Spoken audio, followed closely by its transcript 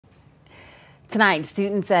Tonight,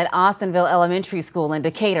 students at Austinville Elementary School in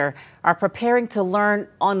Decatur are preparing to learn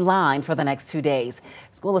online for the next 2 days.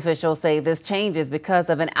 School officials say this change is because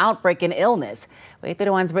of an outbreak in illness. Wait,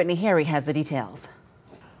 31's Brittany Harry has the details.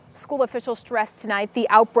 School officials stressed tonight the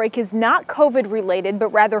outbreak is not COVID related, but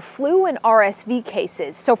rather flu and RSV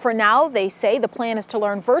cases. So for now, they say the plan is to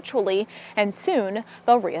learn virtually and soon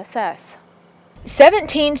they'll reassess.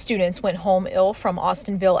 17 students went home ill from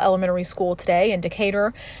Austinville Elementary School today in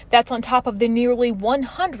Decatur. That's on top of the nearly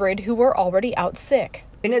 100 who were already out sick.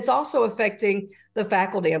 And it's also affecting the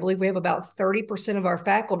faculty. I believe we have about 30% of our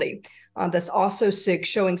faculty that's also sick,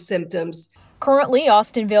 showing symptoms. Currently,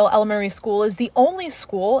 Austinville Elementary School is the only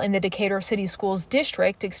school in the Decatur City Schools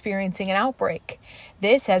district experiencing an outbreak.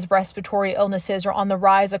 This as respiratory illnesses are on the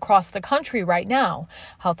rise across the country right now.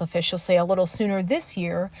 Health officials say a little sooner this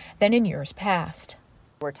year than in years past.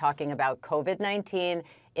 We're talking about COVID-19,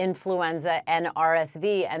 influenza, and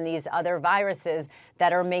RSV, and these other viruses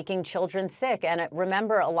that are making children sick. And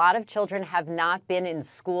remember, a lot of children have not been in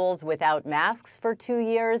schools without masks for 2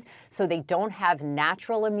 years, so they don't have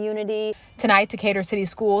natural immunity. Tonight, Decatur City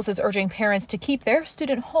Schools is urging parents to keep their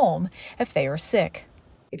student home if they are sick.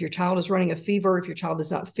 If your child is running a fever, if your child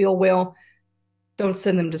does not feel well, don't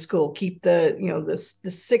send them to school. Keep the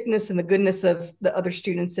sickness and the goodness of the other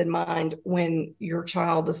students in mind when your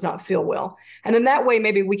child does not feel well. And then that way,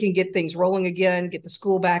 maybe we can get things rolling again, get the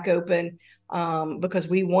school back open, because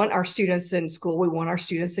we want our students in school. We want our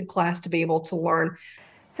students in class to be able to learn.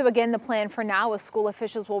 So again, the plan for now is school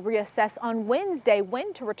officials will reassess on Wednesday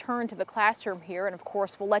when to return to the classroom here. And of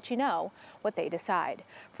course, we'll let you know what they decide.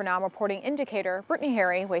 For now, I'm reporting in Decatur, Brittany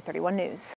Harry, Way 31 News.